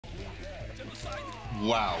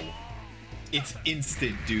Wow. It's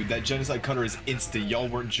instant, dude. That genocide cutter is instant. Y'all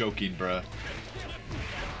weren't joking, bruh.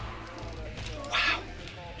 Wow.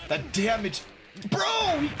 That damage.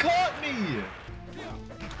 Bro, he caught me.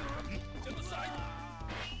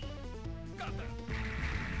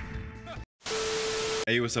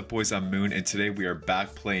 Hey, what's up, boys? I'm Moon, and today we are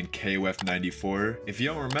back playing KOF 94. If you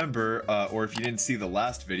don't remember, or if you didn't see the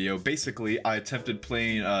last video, basically, I attempted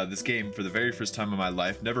playing this game for the very first time in my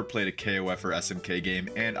life, never played a KOF or SMK game,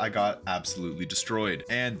 and I got absolutely destroyed.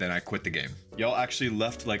 And then I quit the game. Y'all actually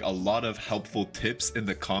left like a lot of helpful tips in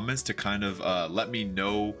the comments to kind of let me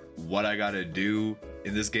know what I gotta do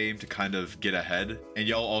in this game to kind of get ahead. And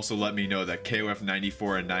y'all also let me know that KOF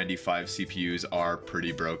 94 and 95 CPUs are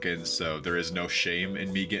pretty broken, so there is no shame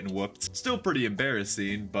in me getting whooped. Still pretty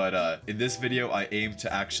embarrassing, but in this video I aim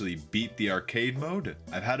to actually beat the arcade mode.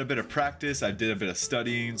 I've had a bit of practice, I did a bit of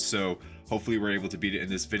studying, so hopefully we're able to beat it in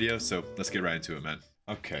this video, so let's get right into it, man.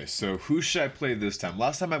 Okay, so who should I play this time?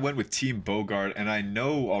 Last time I went with Team Bogart, and I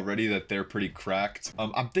know already that they're pretty cracked.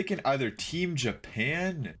 I'm thinking either Team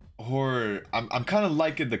Japan, or I'm kind of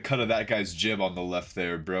liking the cut of that guy's jib on the left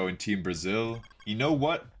there, bro, in Team Brazil. You know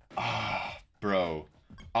what? Bro.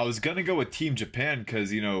 I was gonna go with Team Japan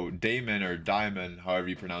because, you know, Damon or Diamond, however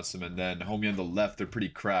you pronounce them, and then homie on the left, they're pretty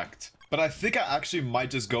cracked. But I think I actually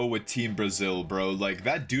might just go with Team Brazil, bro. Like,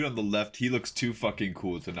 that dude on the left, he looks too fucking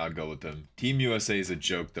cool to not go with him. Team USA is a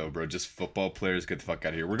joke, though, bro. Just football players, get the fuck out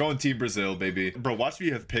of here. We're going Team Brazil, baby. Bro, watch me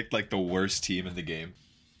have picked, like, the worst team in the game.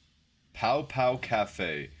 Pow Pow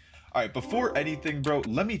Cafe. Alright, before anything, bro,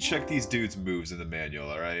 let me check these dudes' moves in the manual,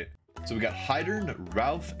 alright? So we got Hydern,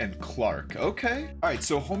 Ralph, and Clark. Okay. Alright,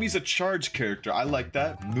 so homie's a charge character. I like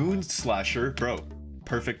that. Moon Slasher. Bro.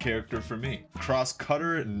 Perfect character for me. Cross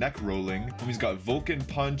cutter, neck rolling. Homie's got Vulcan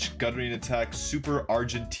punch, guttering attack, super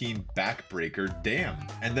Argentine backbreaker. Damn.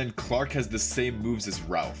 And then Clark has the same moves as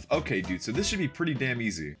Ralph. Okay, dude, so this should be pretty damn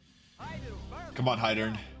easy. Come on,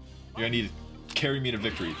 Hydern. You're gonna need to carry me to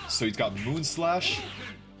victory. So he's got Moon Slash.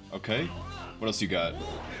 Okay. What else you got?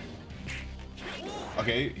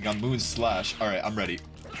 Okay, you got Moon Slash. Alright, I'm ready.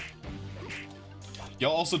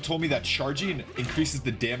 Y'all also told me that charging increases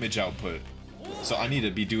the damage output. So I need to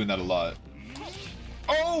be doing that a lot.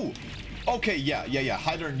 Oh! Okay, yeah.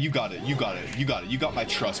 Hydern, you got it. You got my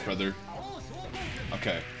trust, brother.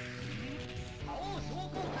 Okay.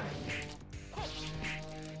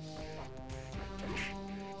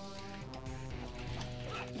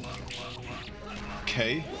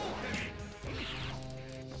 Okay.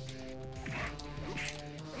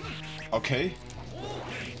 Okay.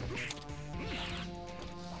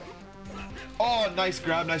 Oh, nice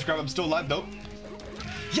grab. I'm still alive, though.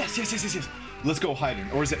 Yes. Let's go, Hydern.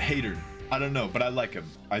 Or is it Hadern? I don't know, but I like him.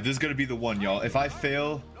 All right, this is going to be the one, y'all. If I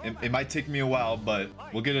fail, it might take me a while, but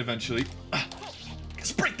we'll get it eventually.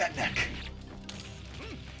 Let's break that neck.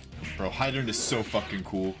 Bro, Hydern is so fucking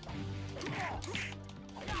cool.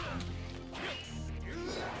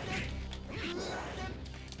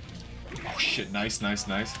 Oh, shit. Nice.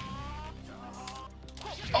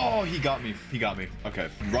 Oh, he got me. Okay.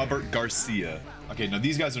 Robert Garcia. Okay, now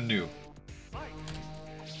these guys are new.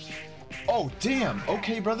 Oh, damn.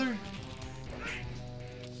 Okay, brother.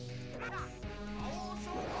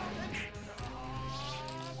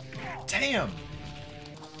 Damn.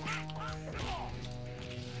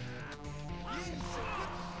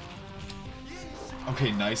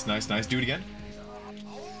 Okay, nice. Do it again.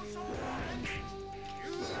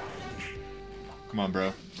 Come on,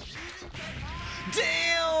 bro.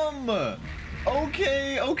 Damn!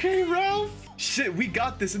 Okay, Ralph. Shit, we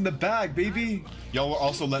got this in the bag, baby. Y'all were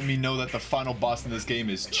also letting me know that the final boss in this game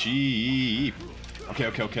is cheap.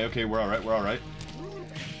 Okay, we're alright.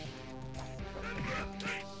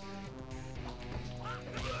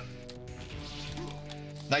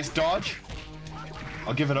 Nice dodge.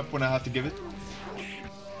 I'll give it up when I have to give it.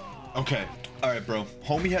 Okay. Alright, bro.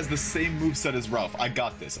 Homie has the same moveset as Ralph. I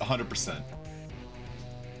got this, 100%.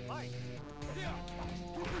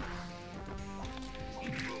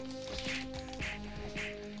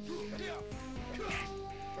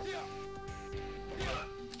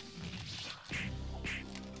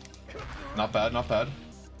 Not bad.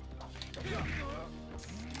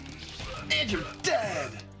 And you're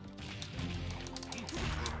dead!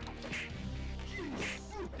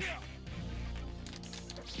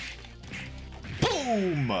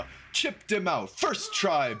 Boom! Chipped him out. First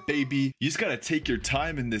try, baby. You just gotta take your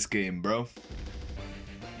time in this game, bro.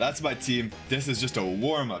 That's my team. This is just a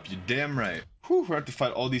warm-up. You're damn right. Whew, we have to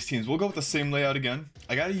fight all these teams. We'll go with the same layout again.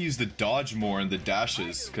 I gotta use the dodge more and the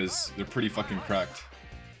dashes, because they're pretty fucking cracked.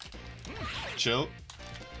 Chill.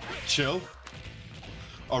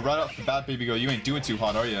 Oh, right off the bat, baby girl, you ain't doing too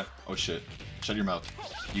hot, are you? Oh shit. Shut your mouth.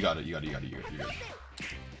 You got it, you got it, you got it, you got it, you got it.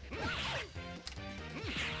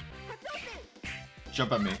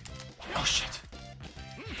 Jump at me. Oh shit.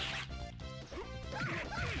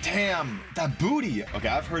 Damn, that booty. Okay,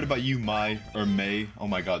 I've heard about you, Mai, or May. Oh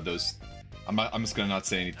my god, those. I'm just gonna not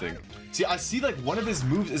say anything. See, I see like one of his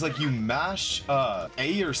moves is like you mash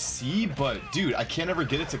A or C, but dude, I can't ever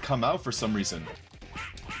get it to come out for some reason.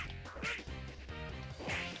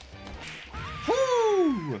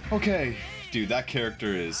 Woo! Okay. Dude, that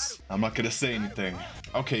character is... I'm not gonna say anything.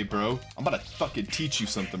 Okay, bro. I'm about to fucking teach you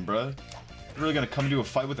something, bro. You really gonna come into a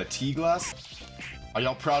fight with a tea glass? Are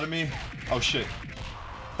y'all proud of me? Oh shit.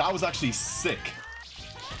 That was actually sick.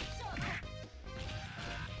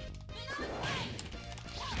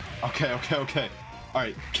 Okay, okay, okay.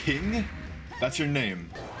 Alright, King? That's your name.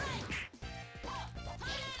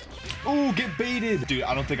 Ooh, get baited! Dude,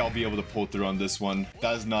 I don't think I'll be able to pull through on this one.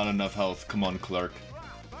 That is not enough health. Come on, Clark.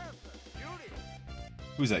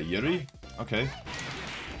 Who's that, Yuri? Okay.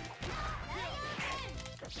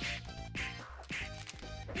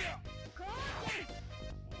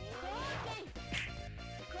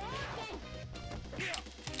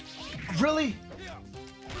 Really?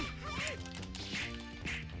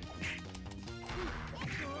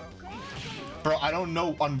 Bro, I don't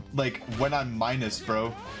know on like when I'm minus,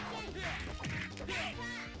 bro.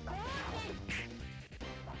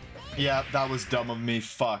 Yeah, that was dumb of me.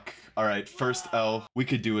 Fuck. Alright, first L. We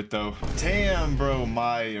could do it though. Damn, bro.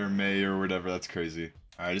 Mai or May or whatever. That's crazy.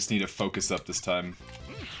 Alright, I just need to focus up this time.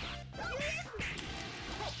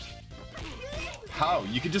 How?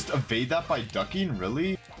 You could just evade that by ducking?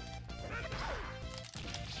 Really?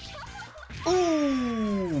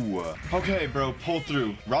 Ooh! Okay, bro. Pull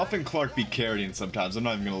through. Ralph and Clark be carrying sometimes. I'm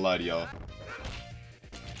not even gonna lie to y'all.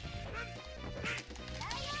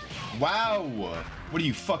 Wow! What are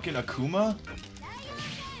you, fucking Akuma?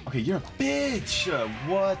 Okay, you're a bitch!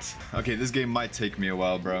 What? Okay, this game might take me a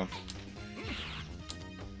while, bro.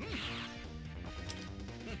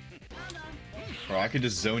 Bro, I could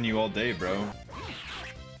just zone you all day, bro.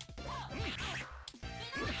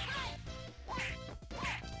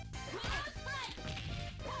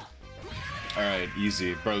 Alright,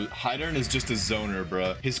 easy. Bro, Hydern is just a zoner,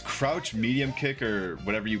 bro. His crouch medium kick, or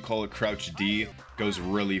whatever you call it, crouch D, goes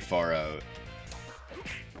really far out.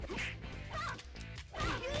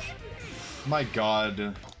 My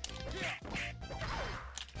god.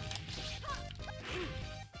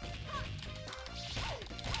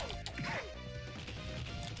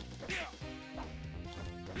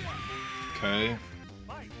 Okay.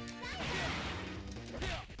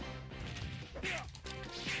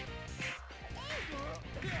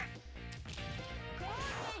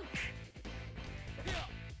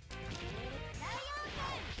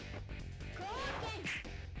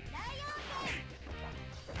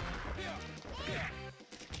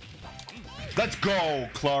 Let's go,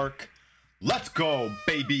 Clark. Let's go,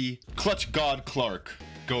 baby. Clutch God Clark.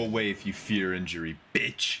 Go away if you fear injury,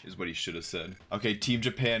 bitch, is what he should have said. Okay, Team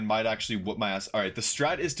Japan might actually whoop my ass. All right, the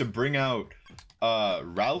strat is to bring out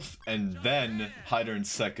Ralph and then Hydern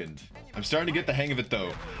second. I'm starting to get the hang of it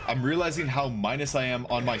though. I'm realizing how minus I am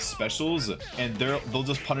on my specials, and they'll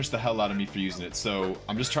just punish the hell out of me for using it. So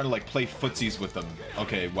I'm just trying to like play footsies with them.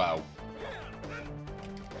 Okay, wow.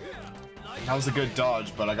 That was a good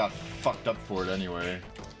dodge, but I got fucked up for it anyway.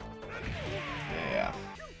 Yeah.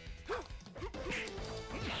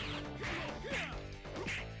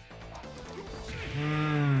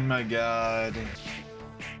 My god.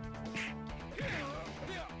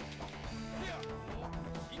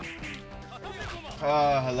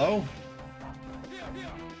 Hello?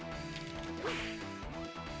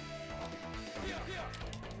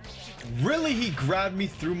 Really? He grabbed me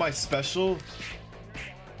through my special?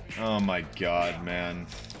 Oh my god, man.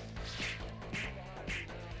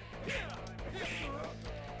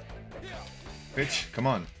 Bitch, come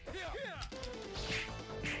on.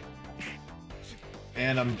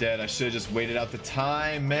 And I'm dead. I should have just waited out the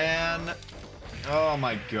time, man. Oh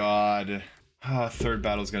my god. Third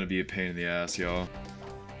battle's gonna be a pain in the ass, y'all.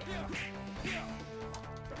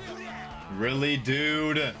 Really,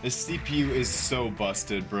 dude? This CPU is so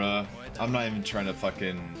busted, bruh. I'm not even trying to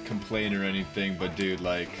fucking complain or anything, but dude,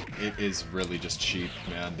 like, it is really just cheap,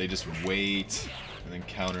 man. They just wait and then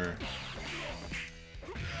counter.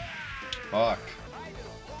 Fuck.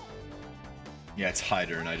 Yeah, it's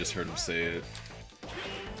Hyder, and I just heard him say it.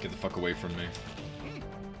 Get the fuck away from me.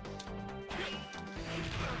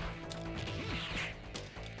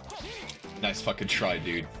 Nice fucking try,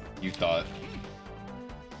 dude. You thought.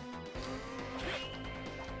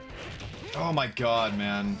 Oh my god,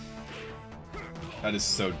 man. That is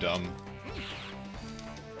so dumb.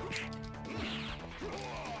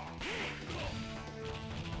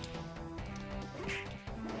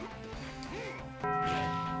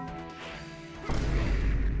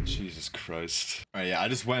 Jesus Christ. Alright, yeah, I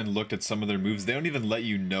just went and looked at some of their moves. They don't even let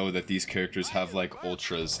you know that these characters have, like,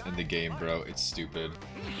 ultras in the game, bro. It's stupid.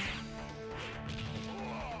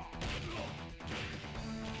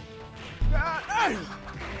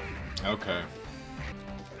 Okay.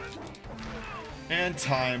 And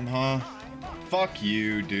time, huh? Fuck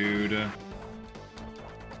you, dude.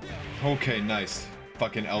 Okay, nice.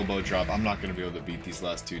 Fucking elbow drop. I'm not gonna be able to beat these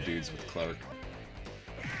last two dudes with Clark.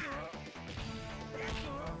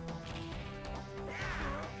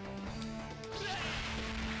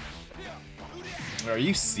 Are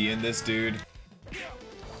you seeing this, dude?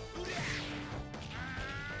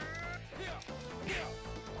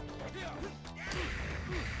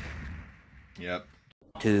 Yep.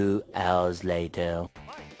 2 hours later.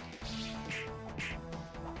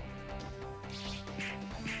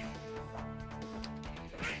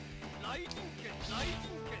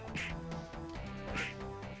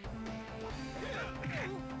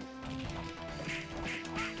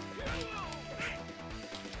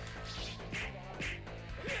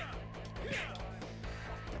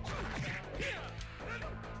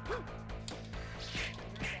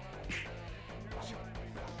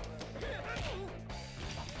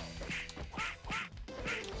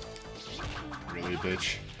 Really,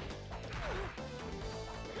 bitch?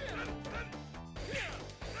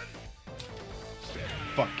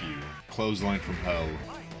 Fuck you. Clothesline from hell.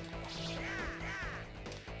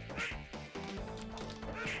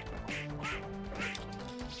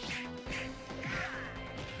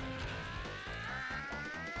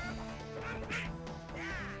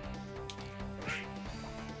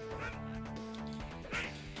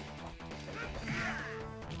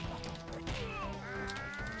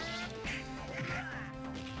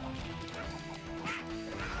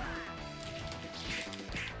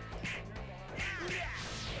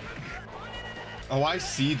 Oh, I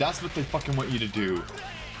see. That's what they fucking want you to do.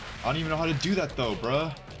 I don't even know how to do that though,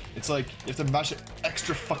 bruh. It's like, you have to mash it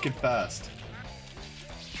extra fucking fast.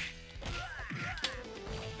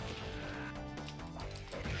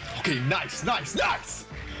 Okay, nice, nice, nice!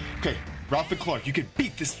 Okay, Ralph and Clark, you can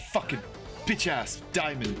beat this fucking bitch-ass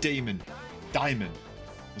Damon.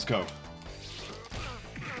 Let's go.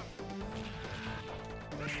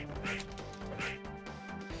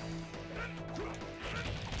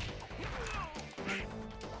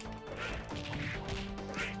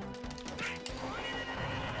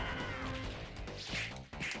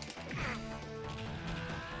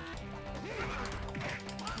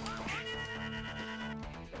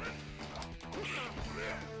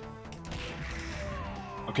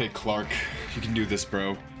 Okay, Clark, you can do this,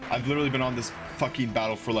 bro. I've literally been on this fucking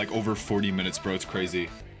battle for like over 40 minutes, bro. It's crazy.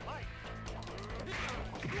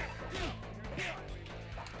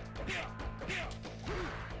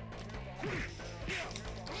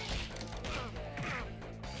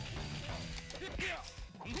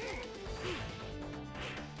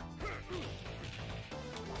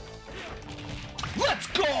 Let's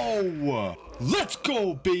go! Let's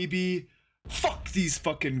go, baby! Fuck these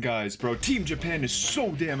fucking guys, bro. Team Japan is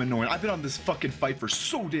so damn annoying. I've been on this fucking fight for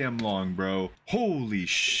so damn long, bro. Holy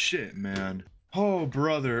shit, man. Oh,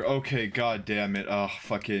 brother. Okay, god damn it. Oh,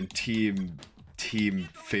 fucking team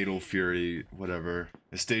Fatal Fury, whatever.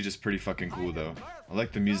 The stage is pretty fucking cool, though. I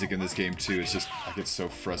like the music in this game, too. It's just, I get so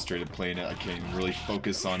frustrated playing it. I can't even really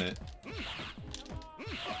focus on it.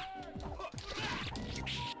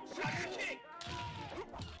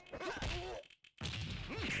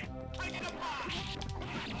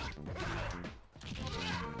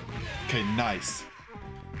 Okay, nice.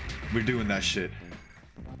 We're doing that shit.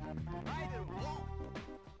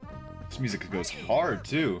 This music goes hard,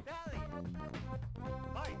 too.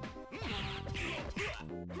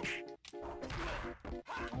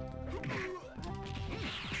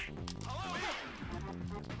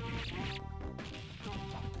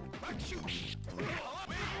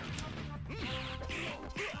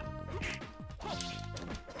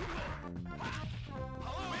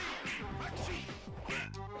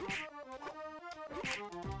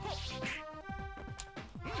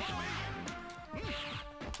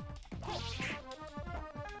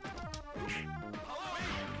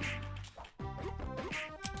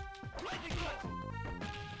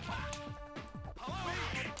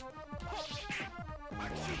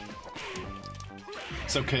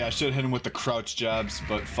 It's okay, I should hit him with the crouch jabs,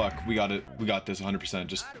 but fuck, we got it. We got this 100%.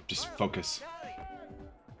 Just focus.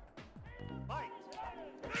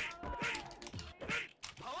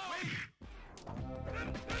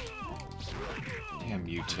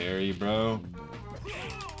 you, Terry, bro.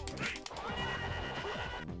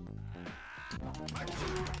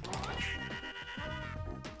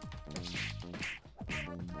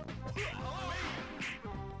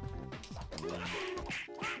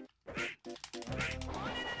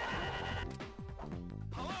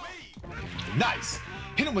 Nice!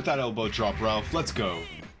 Hit him with that elbow drop, Ralph. Let's go.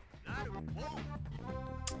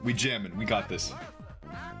 We jamming. We got this.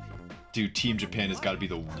 Dude, Team Japan has got to be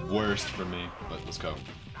the worst for me. But let's go.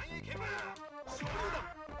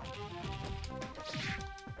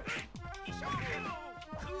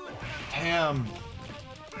 Damn.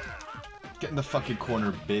 Get in the fucking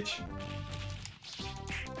corner, bitch.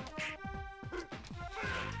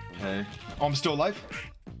 Okay. Oh, I'm still alive?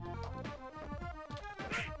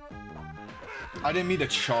 I didn't mean to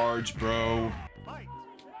charge, bro.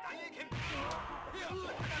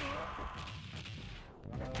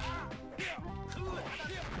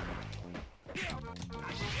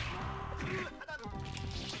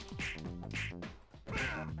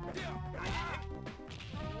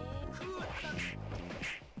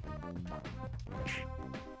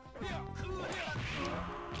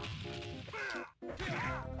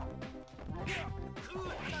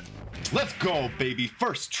 Let's go, baby.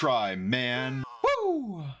 First try, man.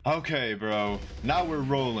 Woo! Okay, bro. Now we're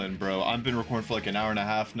rolling, bro. I've been recording for like an hour and a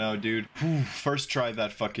half now, dude. Whew. First try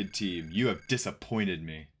that fucking team. You have disappointed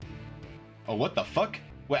me. Oh, what the fuck?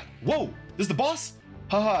 Wait, whoa! This is the boss?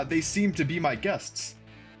 Haha, they seem to be my guests.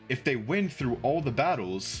 If they win through all the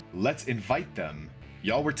battles, let's invite them.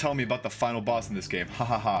 Y'all were telling me about the final boss in this game. Ha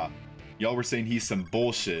ha ha. Y'all were saying he's some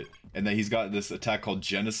bullshit. And then he's got this attack called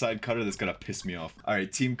Genocide Cutter that's gonna piss me off.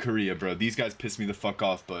 Alright, Team Korea, bro. These guys piss me the fuck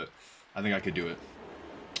off, but I think I could do it.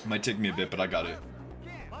 It might take me a bit, but I got it.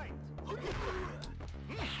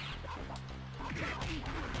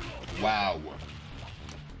 Wow.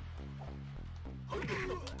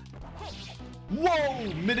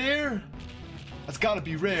 Whoa! Midair? That's gotta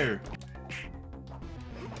be rare.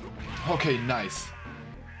 Okay, nice.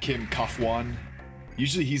 Kim Kafwan.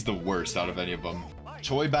 Usually he's the worst out of any of them.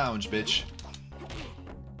 Choi bounce, bitch.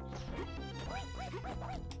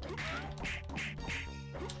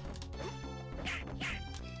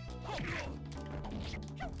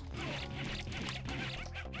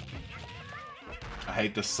 I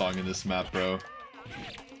hate the song in this map, bro.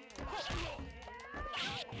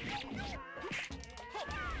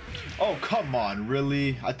 Oh, come on,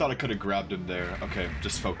 really? I thought I could have grabbed him there. Okay,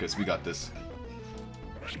 just focus. We got this.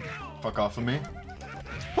 Fuck off of me.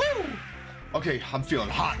 Woo! Okay, I'm feeling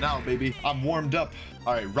hot now, baby. I'm warmed up.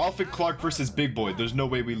 All right, Ralph and Clark versus Big Boy. There's no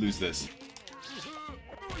way we lose this.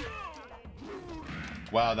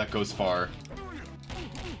 Wow, that goes far.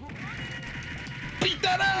 Beat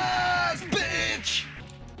that ass, bitch!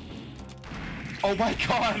 Oh my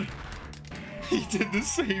god. He did the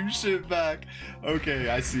same shit back. Okay,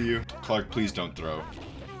 I see you. Clark, please don't throw.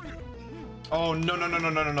 Oh, no, no, no, no,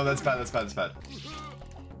 no, no, no. That's bad, that's bad, that's bad.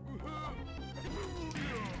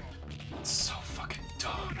 So fucking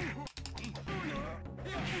dumb.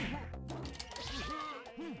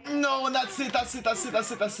 No, and that's it, that's it, that's it,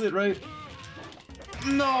 that's it, that's it, right?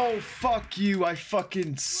 No, fuck you. I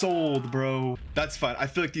fucking sold, bro. That's fine. I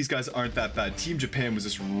feel like these guys aren't that bad. Team Japan was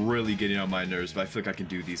just really getting on my nerves, but I feel like I can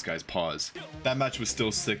do these guys. Pause. That match was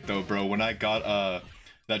still sick though, bro. When I got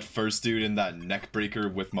that first dude in that neck breaker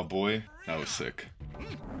with my boy, that was sick.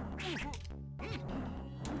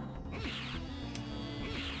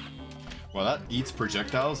 Wow, that eats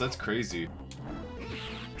projectiles? That's crazy.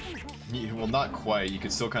 Well, not quite. You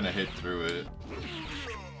could still kind of hit through it.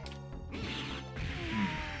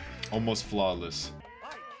 Almost flawless.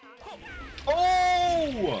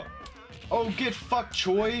 Oh! Oh, get fucked,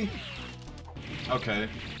 Choi. Okay.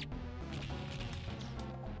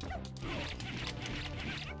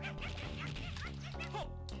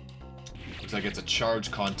 Looks like it's a charge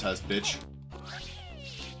contest, bitch.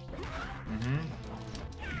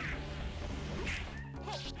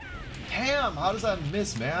 Damn, how does that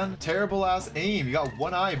miss, man? Terrible ass aim. You got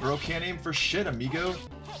one eye, bro. Can't aim for shit, amigo.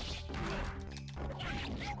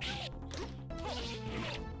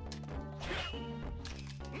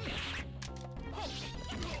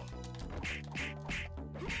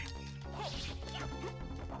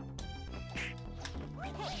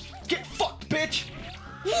 Get fucked, bitch!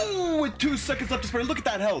 Woo, with 2 seconds left to spare. Look at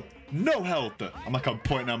that health. No health. I'm like, I'm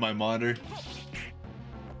pointing at my monitor.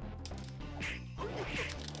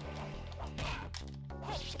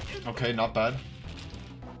 Okay, not bad.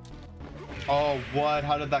 Oh, what?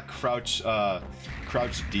 How did that crouch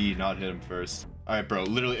D not hit him first? Alright, bro.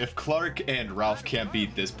 Literally, if Clark and Ralph can't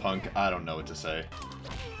beat this punk, I don't know what to say.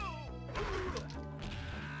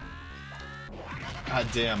 God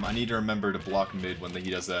damn, I need to remember to block mid when he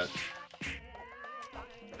does that.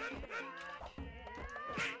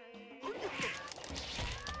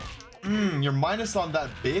 You're minus on that,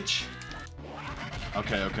 bitch.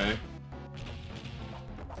 Okay, okay.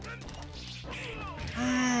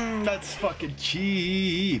 That's fucking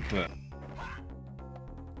cheap.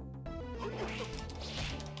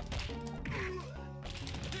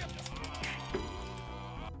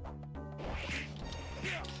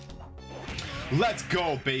 Let's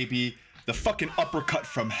go, baby. The fucking uppercut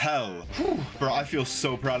from hell. Whew. Bro, I feel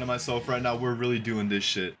so proud of myself right now. We're really doing this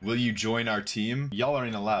shit. Will you join our team? Y'all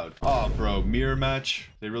aren't allowed. Oh, bro, mirror match?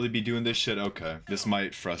 They really be doing this shit? Okay. This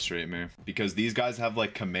might frustrate me because these guys have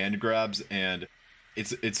like command grabs and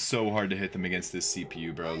it's so hard to hit them against this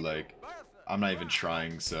CPU, bro. Like, I'm not even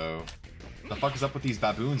trying, so... The fuck is up with these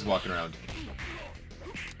baboons walking around?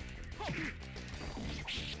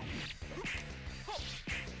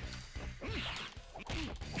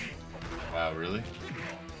 Wow, really?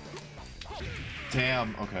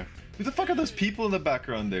 Damn, okay. Who the fuck are those people in the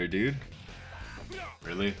background there, dude?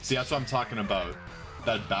 Really? See, that's what I'm talking about.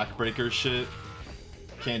 That backbreaker shit.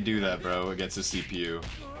 Can't do that, bro, against the CPU.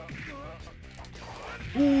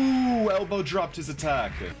 Ooh, elbow dropped his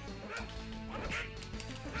attack.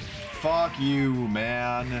 Fuck you,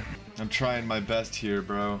 man. I'm trying my best here,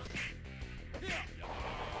 bro.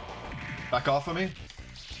 Back off of me.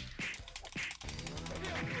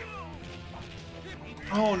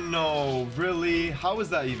 Oh no, really? How is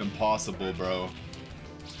that even possible, bro?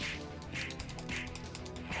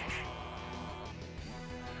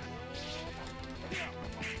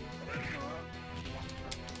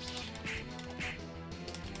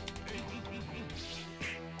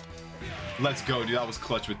 Let's go, dude. That was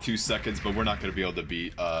clutch with 2 seconds, but we're not gonna be able to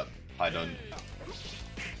beat high done.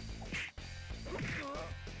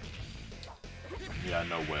 Yeah,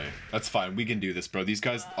 no way. That's fine. We can do this, bro. These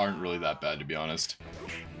guys aren't really that bad, to be honest.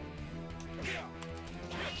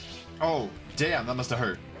 Oh, damn. That must have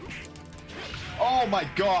hurt. Oh my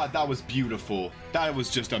god, that was beautiful. That was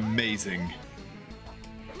just amazing.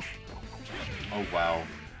 Oh, wow.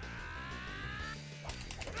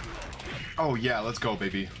 Oh, yeah. Let's go,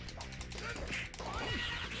 baby.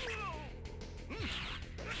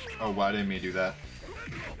 Oh, why didn't me do that?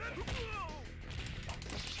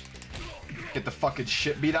 Get the fucking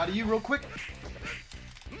shit beat out of you real quick.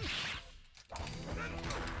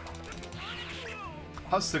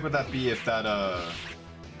 How sick would that be if that,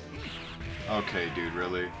 Okay, dude,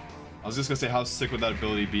 really? I was just gonna say, how sick would that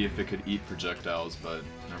ability be if it could eat projectiles, but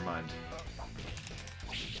never mind.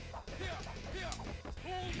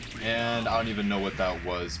 And I don't even know what that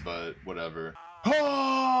was, but whatever.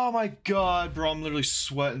 Oh my god, bro, I'm literally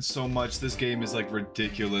sweating so much. This game is like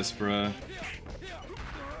ridiculous, bro.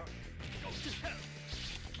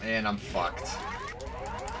 And I'm fucked.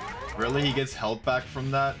 Really? He gets health back from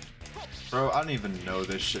that? Bro, I don't even know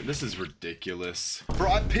this shit. This is ridiculous. Bro,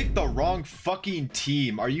 I picked the wrong fucking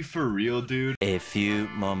team. Are you for real, dude? A few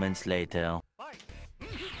moments later.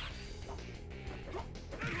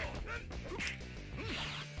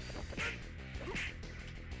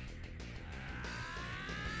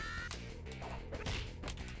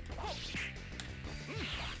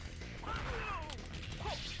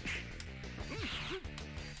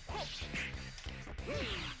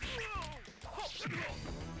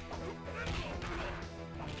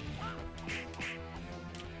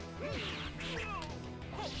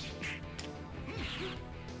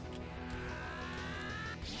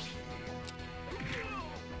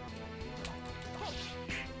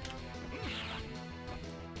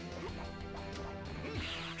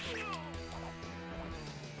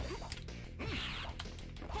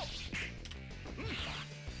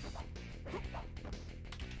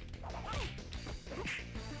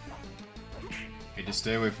 Hey, just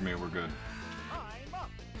stay away from me, we're good.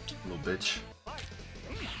 Little bitch.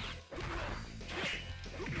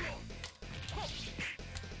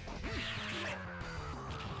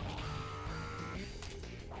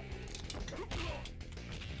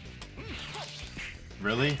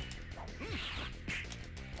 Really?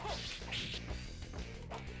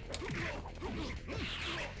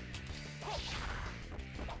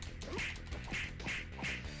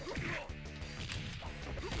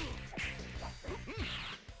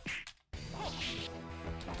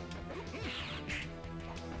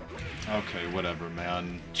 Okay, whatever,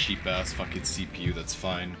 man. Cheap ass fucking CPU, that's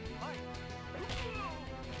fine.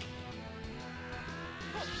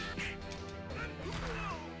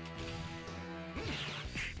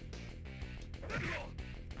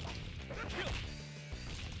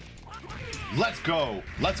 Let's go!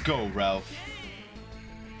 Let's go, Ralph.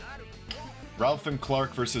 Ralph and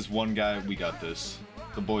Clark versus one guy. We got this.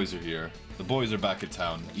 The boys are here. The boys are back in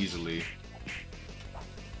town, easily.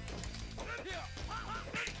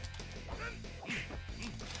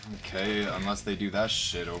 Okay, unless they do that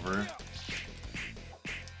shit over.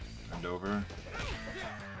 And over.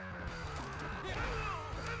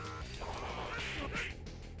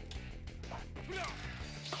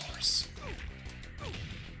 Of course.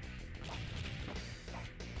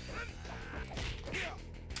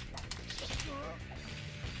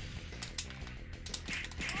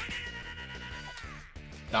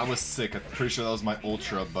 That was sick. I'm pretty sure that was my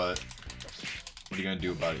ultra, but what are you gonna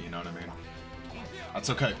do about it, you know what I mean? That's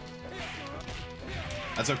okay.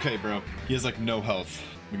 That's okay, bro. He has like no health.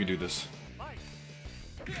 We can do this.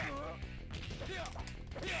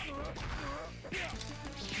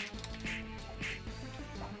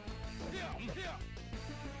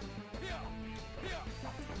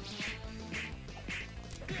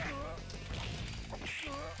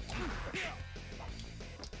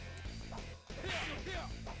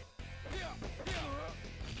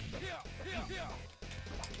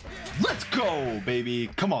 Let's go, baby.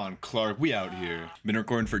 Come on, Clark. We out here. Been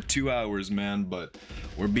recording for 2 hours, man, but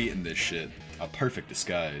we're beating this shit. A perfect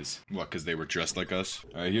disguise. What, because they were dressed like us?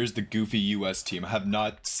 Alright, here's the goofy US team. I have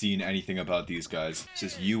not seen anything about these guys. It's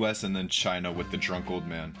just US and then China with the drunk old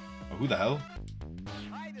man. Oh, who the hell?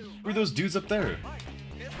 Who are those dudes up there?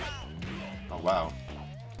 Oh, wow.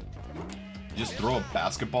 You just throw a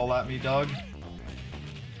basketball at me, dog?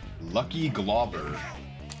 Lucky Globber.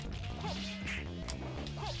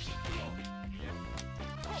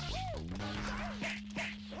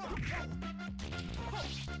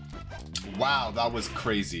 Wow, that was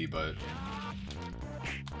crazy, but...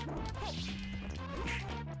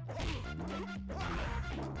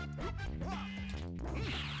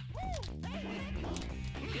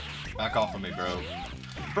 Back off of me, bro.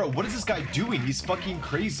 Bro, what is this guy doing? He's fucking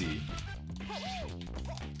crazy.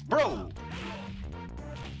 Bro!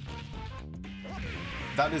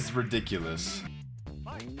 That is ridiculous.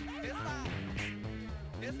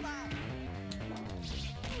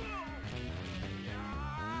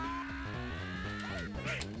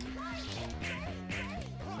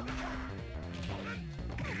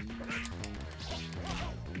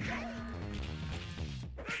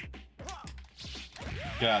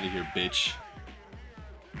 Get out of here, bitch.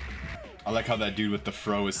 I like how that dude with the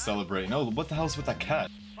fro is celebrating. Oh, what the hell's with that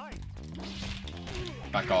cat?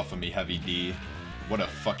 Back off of me, Heavy D. What a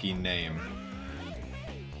fucking name.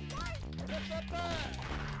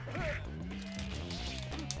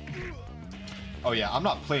 Oh yeah, I'm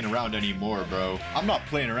not playing around anymore, bro. I'm not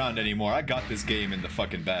playing around anymore. I got this game in the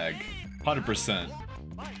fucking bag. 100%.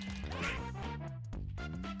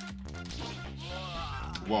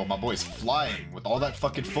 Whoa, my boy's flying with all that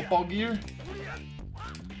fucking football gear?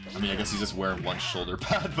 I mean, I guess he's just wearing one shoulder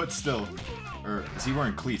pad, but still. Or is he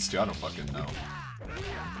wearing cleats too? I don't fucking know.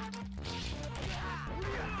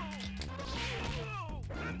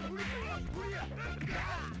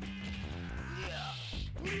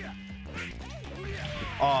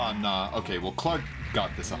 Oh, nah. Okay, well, Clark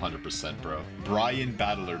got this 100%, bro. Brian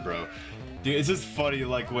Battler, bro. Dude, it's just funny,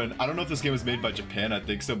 like, when... I don't know if this game was made by Japan, I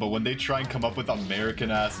think so, but when they try and come up with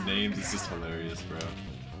American-ass names, it's just hilarious, bro.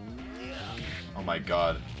 Oh my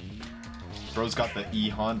god. Bro's got the E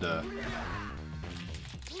Honda.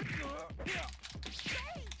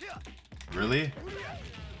 Really?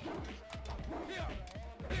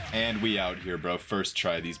 And we out here, bro. First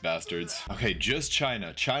try, these bastards. Okay, just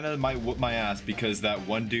China. China might whoop my ass because that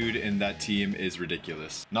one dude in that team is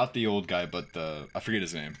ridiculous. Not the old guy, but the... I forget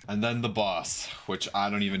his name. And then the boss, which I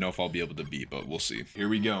don't even know if I'll be able to beat, but we'll see. Here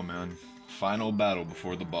we go, man. Final battle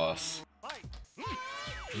before the boss.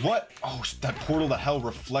 What? Oh, that portal to hell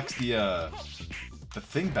reflects the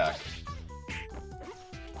thing back.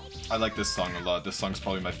 I like this song a lot. This song's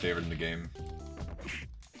probably my favorite in the game.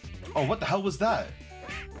 Oh, what the hell was that?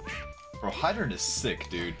 Bro, Hydran is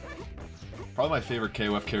sick, dude. Probably my favorite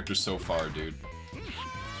KOF character so far, dude.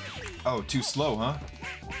 Oh, too slow, huh?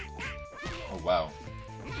 Oh, wow.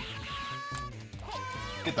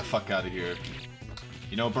 Get the fuck out of here.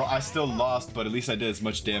 You know, bro, I still lost, but at least I did as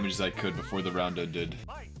much damage as I could before the round ended.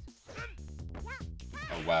 Oh,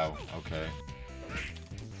 wow. Okay.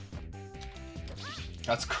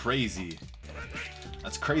 That's crazy.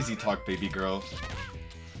 That's crazy talk, baby girl.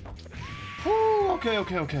 Whew, okay,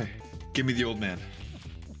 okay, okay. Give me the old man.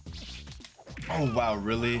 Oh, wow,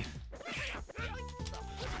 really?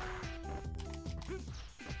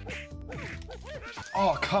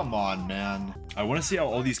 Oh, come on, man. I want to see how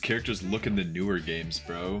all these characters look in the newer games,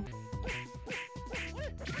 bro.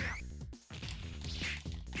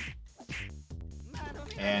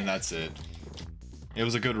 And that's it. It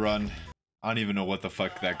was a good run. I don't even know what the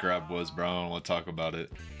fuck that grab was, bro. I don't want to talk about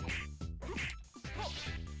it.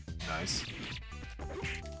 Nice.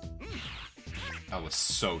 That was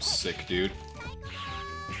so sick, dude.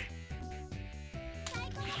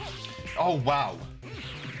 Oh, wow.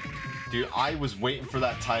 Dude, I was waiting for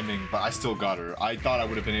that timing, but I still got her. I thought I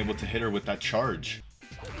would have been able to hit her with that charge.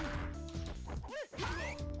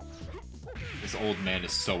 This old man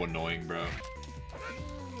is so annoying, bro.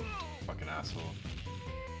 Fucking asshole.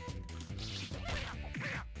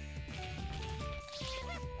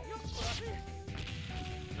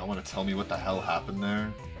 You don't want to tell me what the hell happened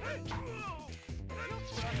there?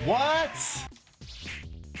 What?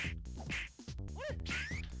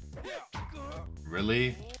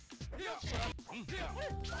 Really?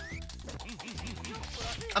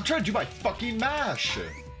 I'm trying to do my fucking mash!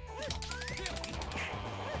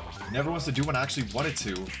 Never wants to do when I actually wanted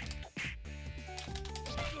to.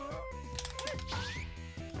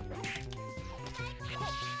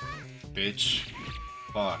 Bitch.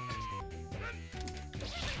 Fuck.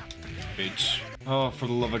 Bitch. Oh, for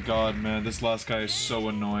the love of God, man. This last guy is so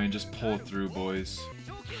annoying. Just pull it through, boys.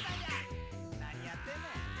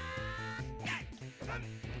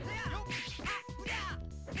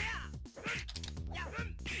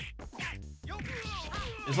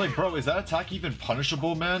 It's like, bro, is that attack even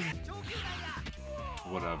punishable, man?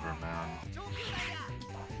 Whatever, man.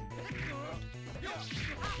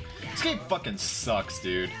 This game fucking sucks,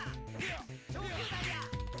 dude.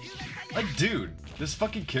 Like, dude, this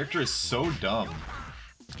fucking character is so dumb.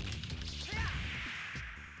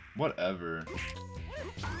 Whatever.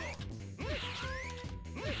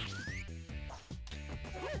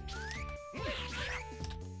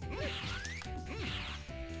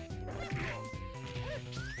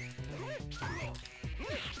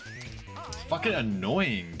 Fucking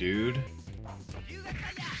annoying, dude.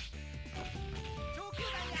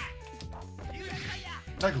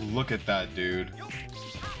 Like, look at that, dude.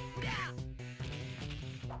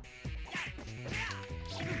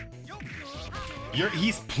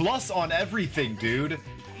 He's plus on everything, dude.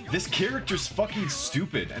 This character's fucking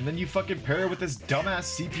stupid, and then you fucking pair it with this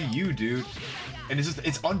dumbass CPU, dude. And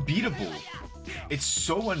it's unbeatable. It's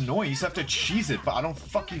so annoying. You just have to cheese it, but I don't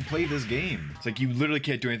fucking play this game. It's like you literally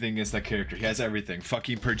can't do anything against that character. He has everything.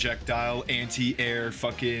 Fucking projectile, anti-air,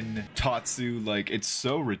 fucking Tatsu. Like, it's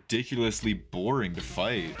so ridiculously boring to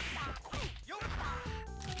fight.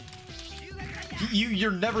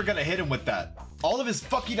 You're never gonna hit him with that. All of his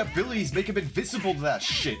fucking abilities make him invisible to that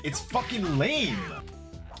shit. It's fucking lame.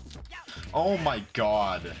 Oh my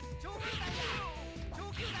god.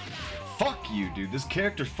 Fuck you, dude. This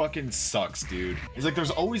character fucking sucks, dude. It's like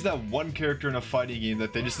there's always that one character in a fighting game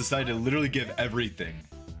that they just decide to literally give everything.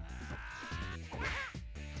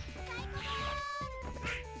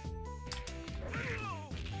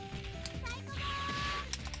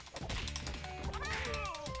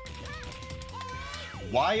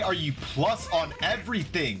 Why are you plus on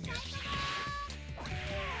everything?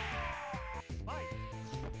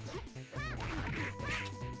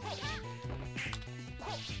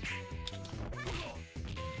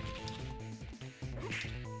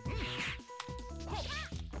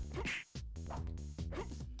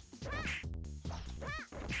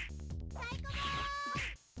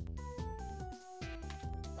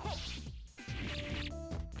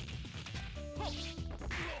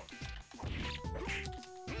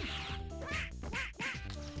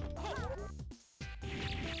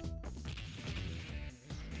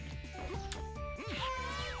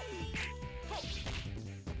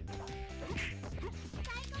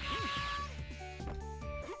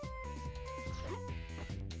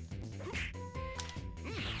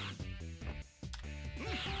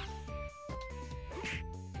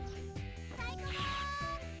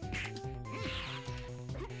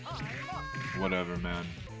 Whatever, man.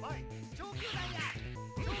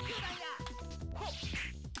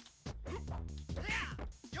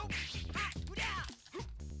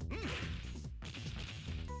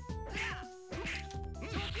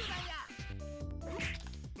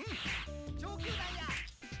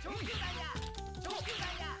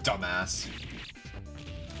 Dumbass.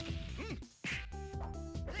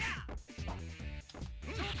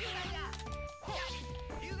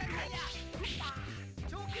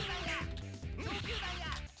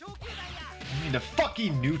 I need a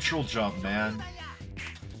fucking neutral jump, man.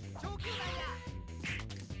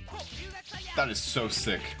 That is so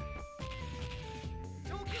sick.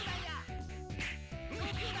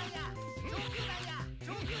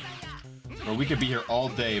 Bro, we could be here all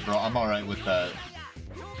day, bro. I'm alright with that.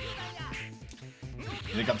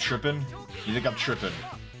 You think I'm tripping? You think I'm tripping?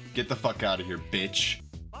 Get the fuck out of here, bitch.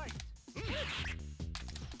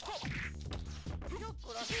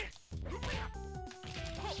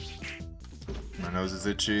 My nose is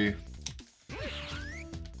itchy.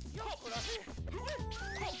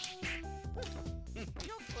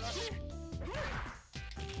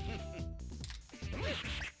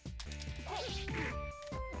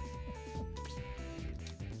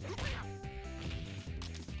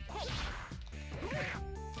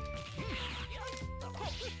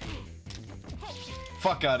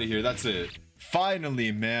 Fuck out of here, that's it.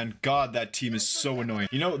 Finally, man. God, that team is so annoying.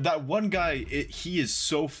 You know, that one guy, he is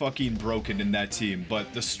so fucking broken in that team,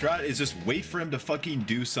 but the strat is just wait for him to fucking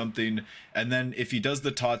do something, and then if he does the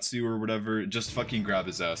Tatsu or whatever, just fucking grab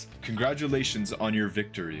his ass. Congratulations on your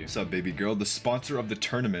victory. What's up, baby girl? The sponsor of the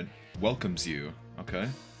tournament welcomes you. Okay.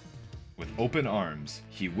 With open arms,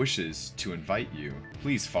 he wishes to invite you.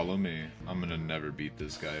 Please follow me. I'm gonna never beat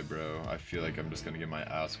this guy, bro. I feel like I'm just gonna get my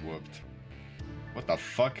ass whooped. What the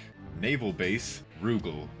fuck? Naval base?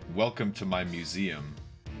 Rugal, welcome to my museum.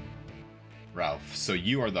 Ralph, so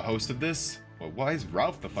you are the host of this? Well, why is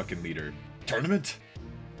Ralph the fucking leader? Tournament?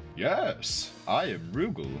 Yes, I am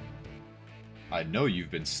Rugal. I know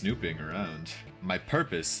you've been snooping around. My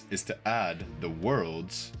purpose is to add the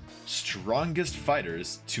world's strongest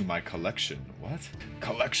fighters to my collection. What?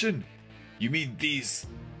 Collection? You mean these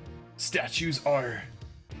statues are...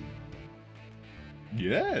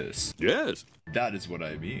 Yes. Yes. That is what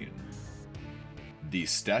I mean.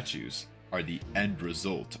 These statues are the end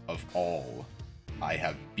result of all I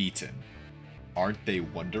have beaten. Aren't they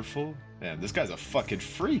wonderful? Man, this guy's a fucking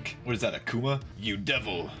freak. What is that, Akuma? You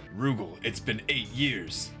devil. Rugal, it's been 8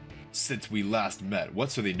 years since we last met.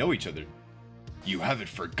 What, so they know each other? You haven't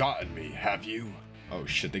forgotten me, have you? Oh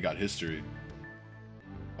shit, they got history.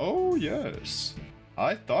 Oh yes.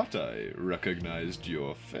 I thought I recognized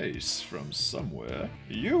your face from somewhere.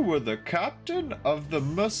 You were the captain of the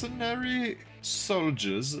mercenary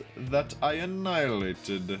soldiers that I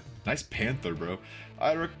annihilated. Nice panther, bro.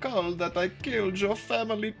 I recall that I killed your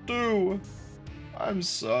family too. I'm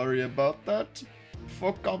sorry about that.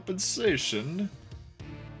 For compensation,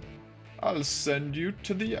 I'll send you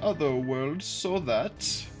to the other world so that...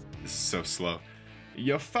 This is so slow.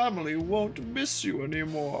 Your family won't miss you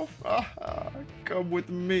anymore. Come with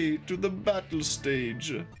me to the battle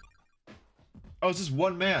stage. Oh, it's just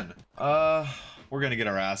one man. We're gonna get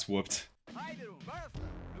our ass whooped.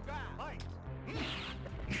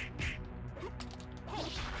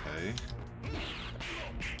 Okay.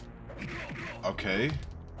 Okay.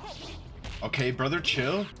 Okay, brother,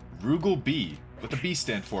 chill. Rugal B. What the B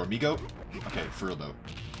stand for, amigo? Okay, for real though.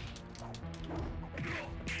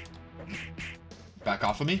 Back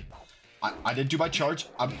off of me. I didn't do my charge.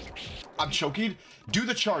 I'm choking. Do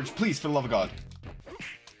the charge, please, for the love of God.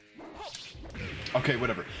 Okay,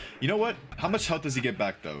 whatever. You know what? How much health does he get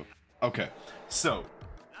back, though? Okay, so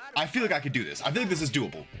I feel like I could do this. I feel like this is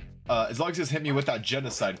doable. As long as he just hit me with that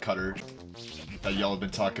genocide cutter that y'all have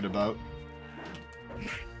been talking about.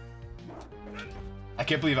 I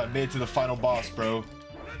can't believe I made it to the final boss, bro.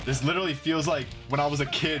 This literally feels like when I was a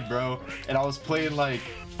kid, bro, and I was playing like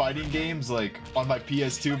fighting games like on my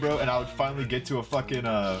PS2, bro, and I would finally get to a fucking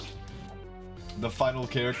the final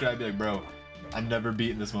character. I'd be like, bro, I'm never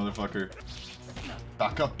beating this motherfucker.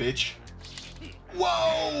 Back up, bitch.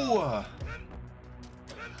 Whoa!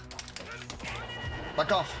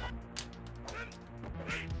 Back off.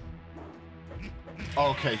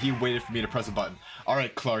 Okay, he waited for me to press a button.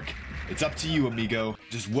 Alright, Clark. It's up to you, amigo.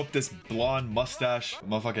 Just whoop this blonde mustache,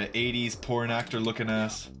 motherfucking 80s porn actor looking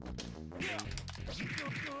ass.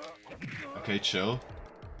 Okay, chill.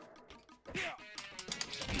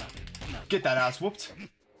 Get that ass whooped.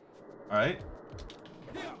 Alright.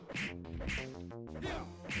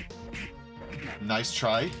 Nice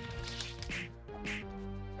try.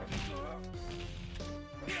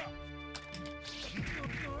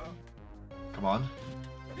 Come on.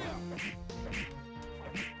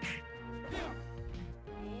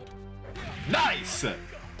 Nice!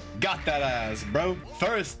 Got that ass, bro.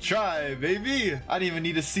 First try, baby. I didn't even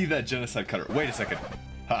need to see that genocide cutter. Wait a second.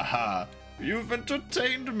 Haha. You've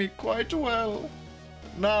entertained me quite well.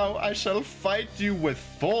 Now I shall fight you with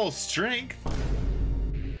full strength.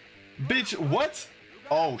 Bitch, what?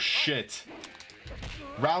 Oh, shit.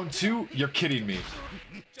 Round 2? You're kidding me.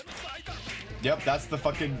 Yep, that's the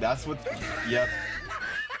fucking... That's what... Yep.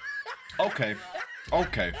 Okay.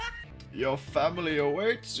 Okay. Your family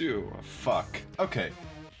awaits you. Fuck. Okay.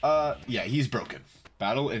 Yeah, he's broken.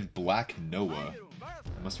 Battle in Black Noah.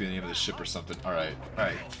 That must be the name of the ship or something. Alright.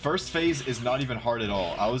 Alright. First phase is not even hard at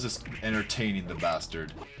all. I was just entertaining the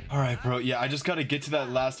bastard. Alright, bro. Yeah, I just gotta get to that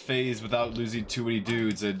last phase without losing too many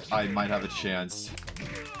dudes, and I might have a chance.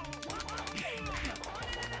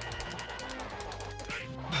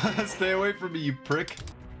 Stay away from me, you prick.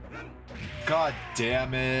 God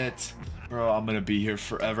damn it. Bro, I'm gonna be here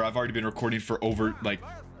forever. I've already been recording for over like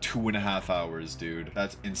 2.5 hours, dude.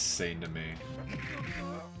 That's insane to me.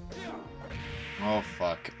 Oh,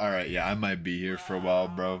 fuck. Alright, yeah, I might be here for a while,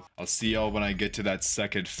 bro. I'll see y'all when I get to that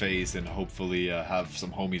second phase and hopefully have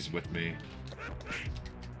some homies with me.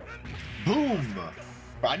 Boom!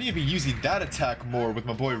 Bro, I need to be using that attack more with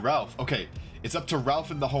my boy Ralph. Okay, it's up to Ralph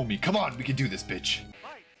and the homie. Come on, we can do this, bitch.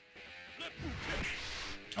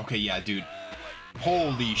 Okay, yeah, dude.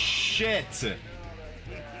 Holy shit!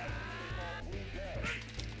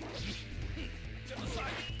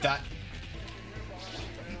 That...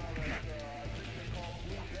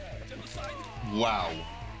 Wow.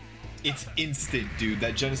 It's instant, dude.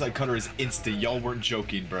 That genocide cutter is instant. Y'all weren't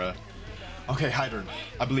joking, bruh. Okay, Hydern.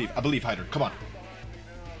 I believe, Hydern. Come on.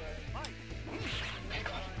 Okay,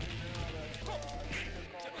 come on.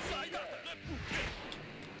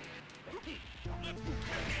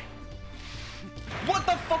 What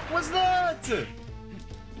the fuck was that?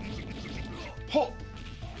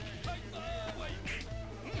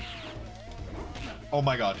 Oh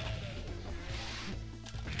my god.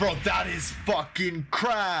 Bro, that is fucking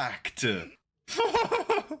cracked.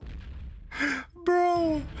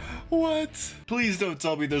 Bro, what? Please don't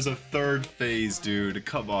tell me there's a third phase, dude.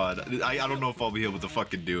 Come on. I don't know if I'll be able to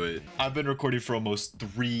fucking do it. I've been recording for almost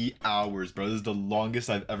 3 hours, bro. This is the longest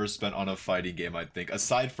I've ever spent on a fighting game, I think.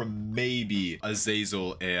 Aside from maybe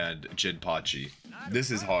Azazel and Jinpachi. This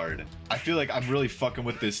is hard. I feel like I'm really fucking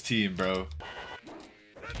with this team, bro.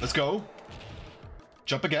 Let's go.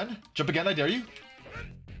 Jump again. Jump again, I dare you.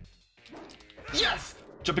 Yes!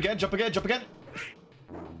 Jump again, jump again, jump again.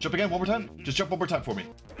 Jump again, one more time. Just jump one more time for me.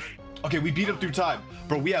 Okay, we beat him through time.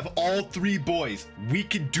 Bro, we have all 3 boys. We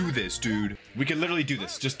can do this, dude. We can literally do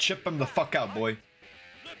this. Just chip him the fuck out, boy.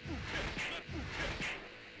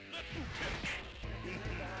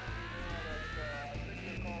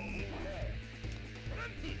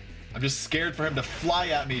 I'm just scared for him to fly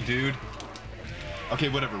at me, dude. Okay,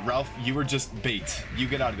 whatever. Ralph, you were just bait. You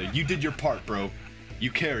get out of there. You did your part, bro. You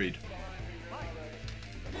carried.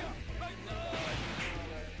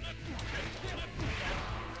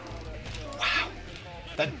 Wow.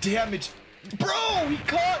 That damage. Bro, he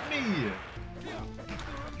caught me.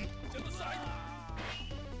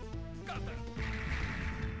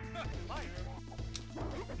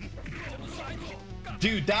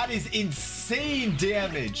 Dude, that is insane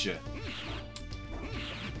damage.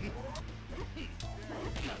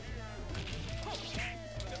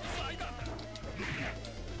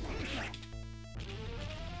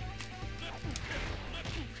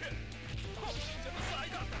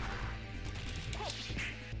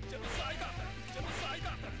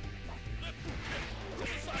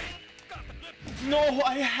 No,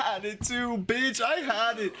 I had it too, bitch. I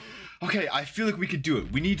had it. Okay, I feel like we could do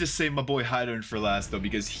it. We need to save my boy Hydern for last, though,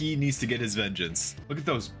 because he needs to get his vengeance. Look at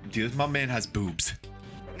those. Dude, my man has boobs.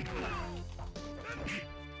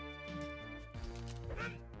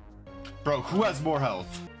 Bro, who has more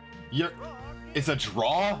health? It's a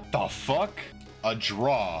draw? The fuck? A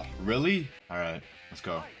draw. Really? Alright, let's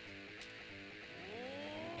go.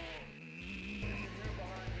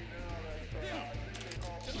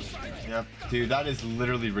 Yep, dude, that is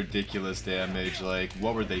literally ridiculous damage. Like,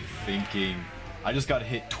 what were they thinking? I just got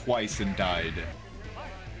hit twice and died.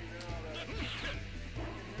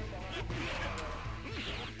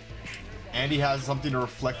 And he has something to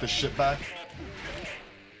reflect the shit back.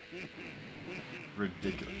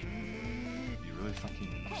 Ridiculous. You really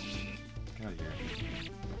fucking... Get out of here.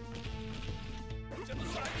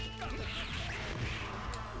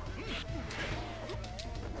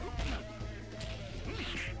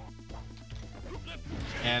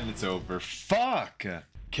 And it's over. Fuck!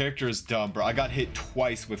 Character is dumb, bro. I got hit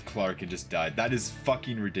twice with Clark and just died. That is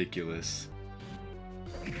fucking ridiculous.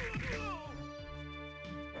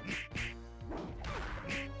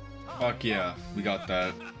 Fuck yeah, we got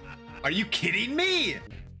that. Are you kidding me?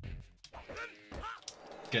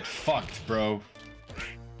 Get fucked, bro.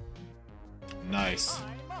 Nice.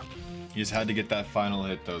 You just had to get that final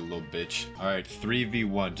hit though, little bitch. Alright,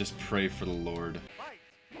 3v1. Just pray for the Lord.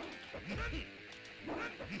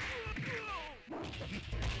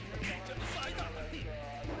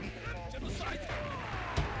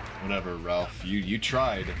 Whatever, Ralph. You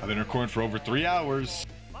tried. I've been recording for over 3 hours.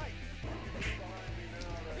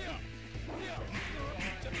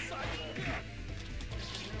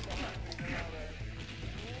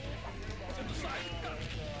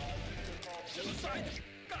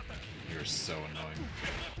 You're so annoying.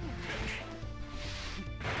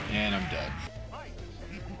 And I'm dead.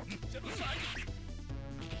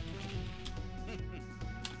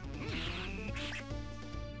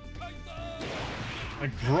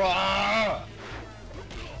 Like, bruh!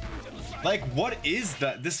 Like, what is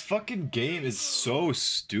that? This fucking game is so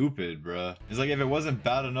stupid, bruh. It's like if it wasn't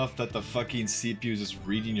bad enough that the fucking CPU is just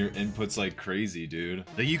reading your inputs like crazy, dude.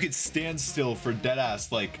 Like, you could stand still for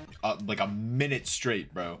deadass like a minute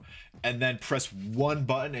straight, bro. And then press one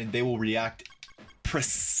button and they will react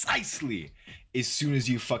precisely as soon as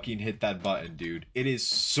you fucking hit that button, dude. It is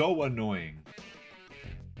so annoying.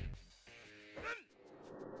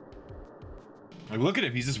 Like, look at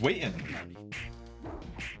him. He's just waiting.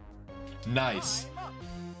 Nice.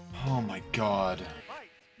 Oh my god.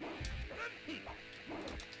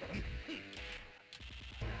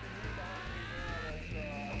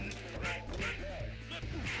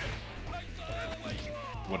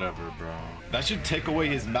 Whatever, bro. That should take away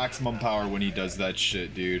his maximum power when he does that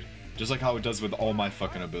shit, dude. Just like how it does with all my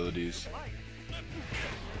fucking abilities.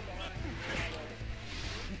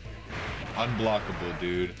 Unblockable,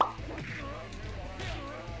 dude.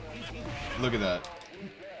 Look at that.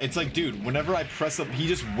 It's like, dude, whenever I press up, he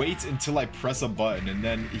just waits until I press a button and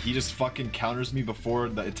then he just fucking counters me before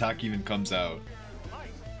the attack even comes out.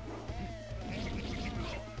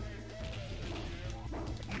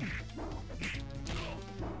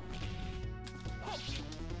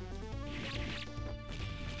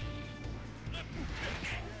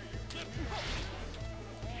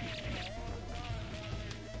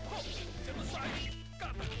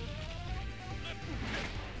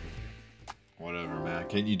 Whatever, man.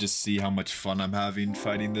 Can't you just see how much fun I'm having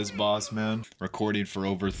fighting this boss, man? Recording for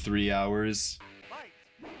over 3 hours.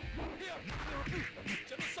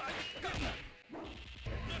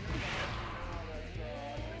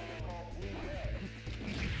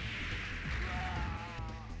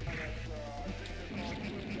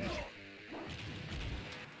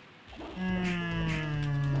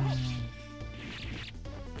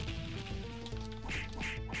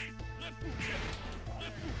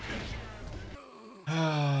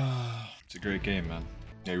 It's a great game, man.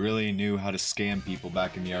 They really knew how to scam people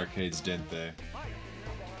back in the arcades, didn't they?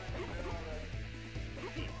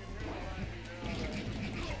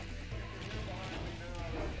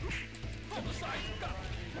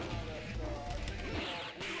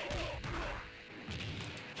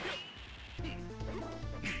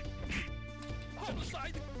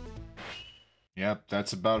 Yep,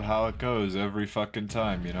 that's about how it goes every fucking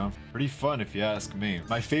time, you know? Pretty fun if you ask me.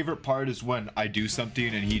 My favorite part is when I do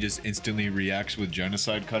something and he just instantly reacts with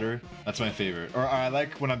Genocide Cutter. That's my favorite. Or I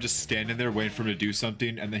like when I'm just standing there waiting for him to do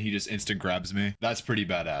something and then he just instant grabs me. That's pretty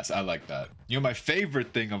badass. I like that. You know, my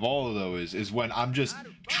favorite thing of all of those is when I'm just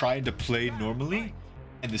trying to play normally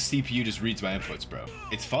and the CPU just reads my inputs, bro.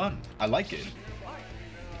 It's fun. I like it.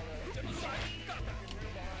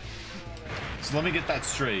 So let me get that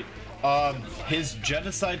straight. His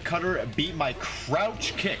Genocide Cutter beat my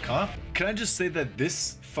crouch kick, huh? Can I just say that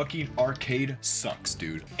this fucking arcade sucks,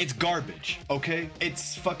 dude? It's garbage, okay?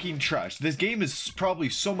 It's fucking trash. This game is probably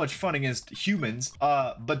so much fun against humans,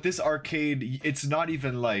 but this arcade, it's not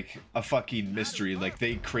even like a fucking mystery. Like,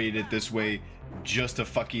 they created it this way just to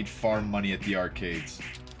fucking farm money at the arcades.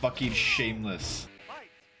 Fucking shameless.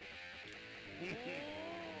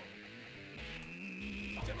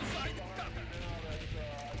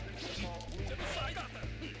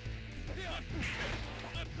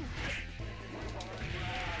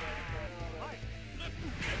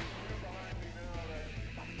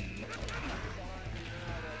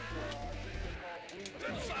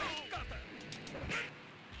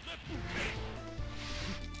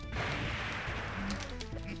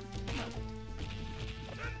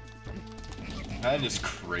 That is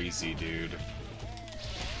crazy, dude.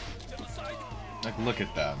 Like, look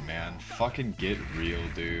at that, man. Fucking get real,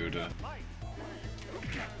 dude.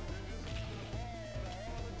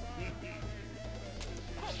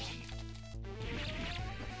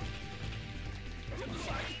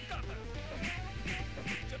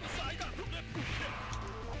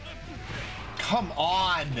 Come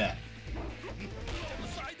on!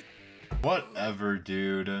 Whatever,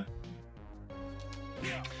 dude.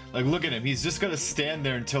 Like, look at him. He's just gonna stand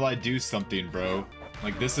there until I do something, bro.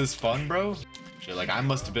 Like, this is fun, bro? Shit, like, I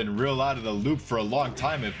must have been real out of the loop for a long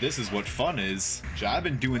time if this is what fun is. Shit, I've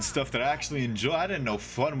been doing stuff that I actually enjoy. I didn't know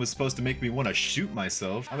fun was supposed to make me want to shoot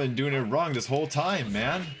myself. I've been doing it wrong this whole time,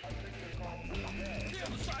 man.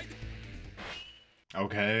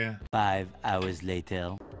 Okay. 5 hours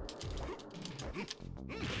later.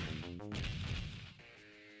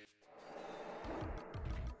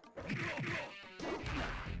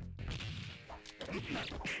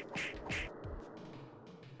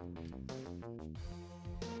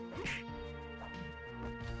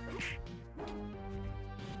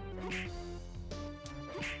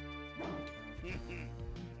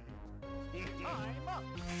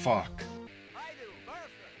 Fuck.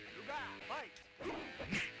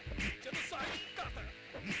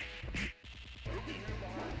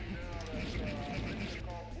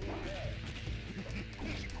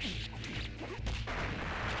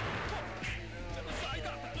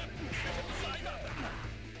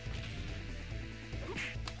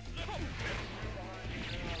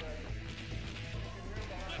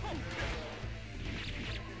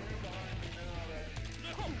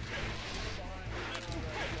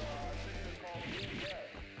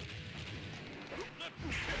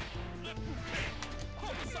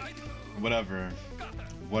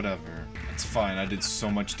 Whatever. It's fine. I did so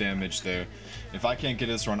much damage there. If I can't get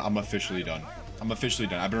this run, I'm officially done. I'm officially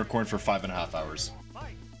done. I've been recording for 5.5 hours.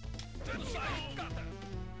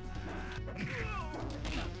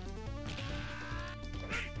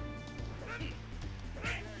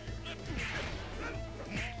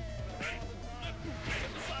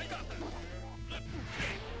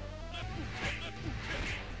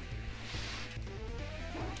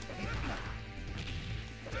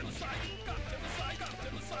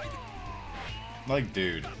 Like,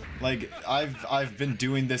 dude, like, I've been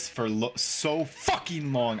doing this for so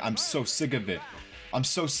fucking long. I'm so sick of it. I'm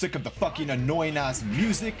so sick of the fucking annoying ass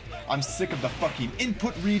music. I'm sick of the fucking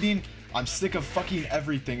input reading. I'm sick of fucking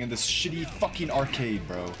everything in this shitty fucking arcade,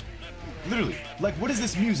 bro. Literally, like, what is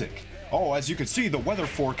this music? Oh, as you can see, the weather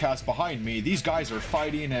forecast behind me, these guys are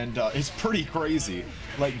fighting and it's pretty crazy.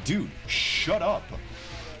 Like, dude, shut up.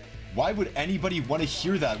 Why would anybody want to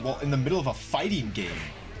hear that while in the middle of a fighting game?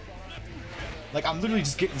 Like, I'm literally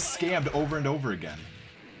just getting scammed over and over again.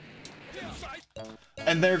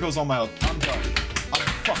 And there goes all my health. I'm done. I'm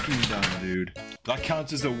fucking done, dude. That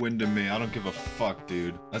counts as a win to me. I don't give a fuck,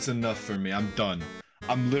 dude. That's enough for me. I'm done.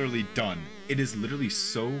 I'm literally done. It is literally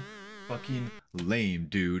so fucking lame,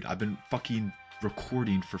 dude. I've been fucking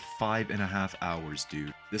recording for 5.5 hours,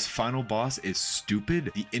 dude. This final boss is stupid.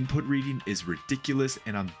 The input reading is ridiculous,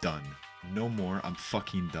 and I'm done. No more. I'm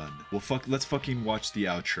fucking done. Well, let's fucking watch the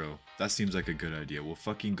outro. That seems like a good idea. We'll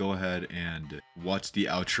fucking go ahead and watch the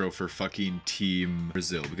outro for fucking Team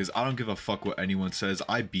Brazil, because I don't give a fuck what anyone says.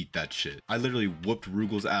 I beat that shit. I literally whooped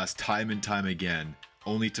Rugal's ass time and time again,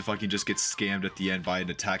 only to fucking just get scammed at the end by an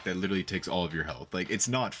attack that literally takes all of your health. Like, it's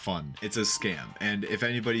not fun. It's a scam. And if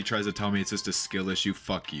anybody tries to tell me it's just a skill issue,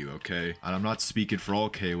 fuck you, okay? And I'm not speaking for all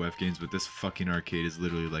KOF games, but this fucking arcade is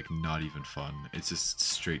literally, like, not even fun. It's just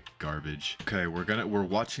straight garbage. Okay, we're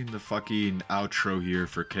watching the fucking outro here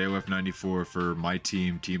for KOF 94 for my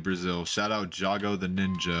team, Team Brazil. Shout out Jago the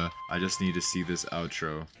Ninja. I just need to see this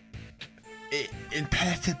outro.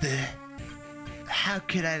 Impossible. How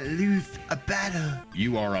could I lose a battle?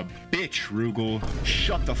 You are a bitch, Rugal.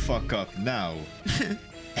 Shut the fuck up now.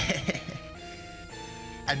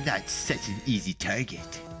 I'm not such an easy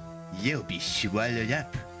target. You'll be swallowed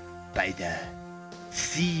up by the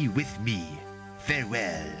sea with me.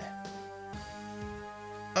 Farewell.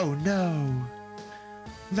 Oh no.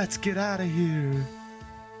 Let's get out of here.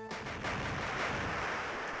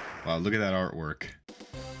 Wow, look at that artwork.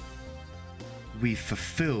 We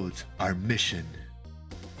fulfilled our mission.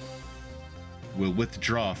 We'll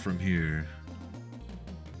withdraw from here.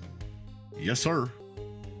 Yes, sir.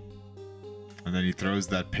 And then he throws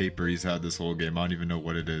that paper he's had this whole game. I don't even know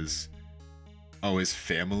what it is. Oh, his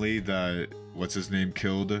family that, what's his name,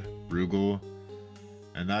 killed Rugal.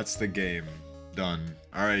 And that's the game. Done.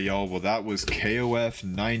 Alright, y'all. Well, that was KOF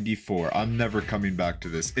 94. I'm never coming back to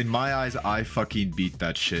this. In my eyes, I fucking beat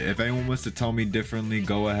that shit. If anyone wants to tell me differently,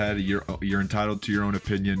 go ahead. You're entitled to your own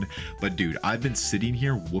opinion. But dude, I've been sitting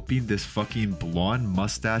here whooping this fucking blonde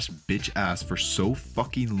mustache bitch ass for so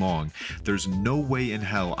fucking long. There's no way in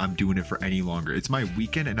hell I'm doing it for any longer. It's my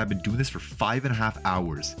weekend and I've been doing this for 5.5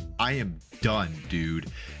 hours. I am done,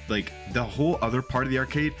 dude. Like, the whole other part of the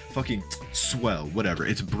arcade, fucking swell, whatever.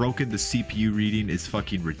 It's broken, the CPU reading is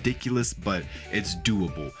fucking ridiculous, but it's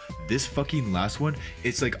doable. This fucking last one,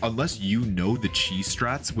 it's like, unless you know the cheese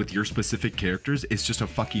strats with your specific characters, it's just a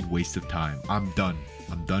fucking waste of time. I'm done.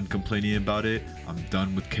 I'm done complaining about it. I'm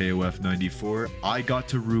done with KOF 94. I got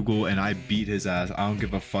to Rugal and I beat his ass. I don't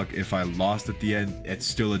give a fuck if I lost at the end. It's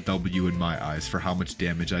still a W in my eyes for how much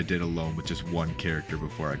damage I did alone with just one character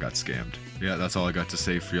before I got scammed. Yeah, that's all I got to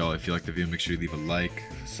say for y'all. If you like the video, make sure you leave a like,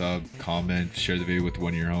 sub, comment, share the video with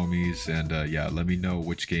one of your homies, and yeah, let me know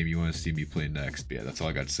which game you want to see me play next. But yeah, that's all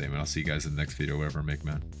I got to say, man. I'll see you guys in the next video, whatever I make,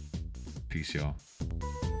 man. Peace, y'all.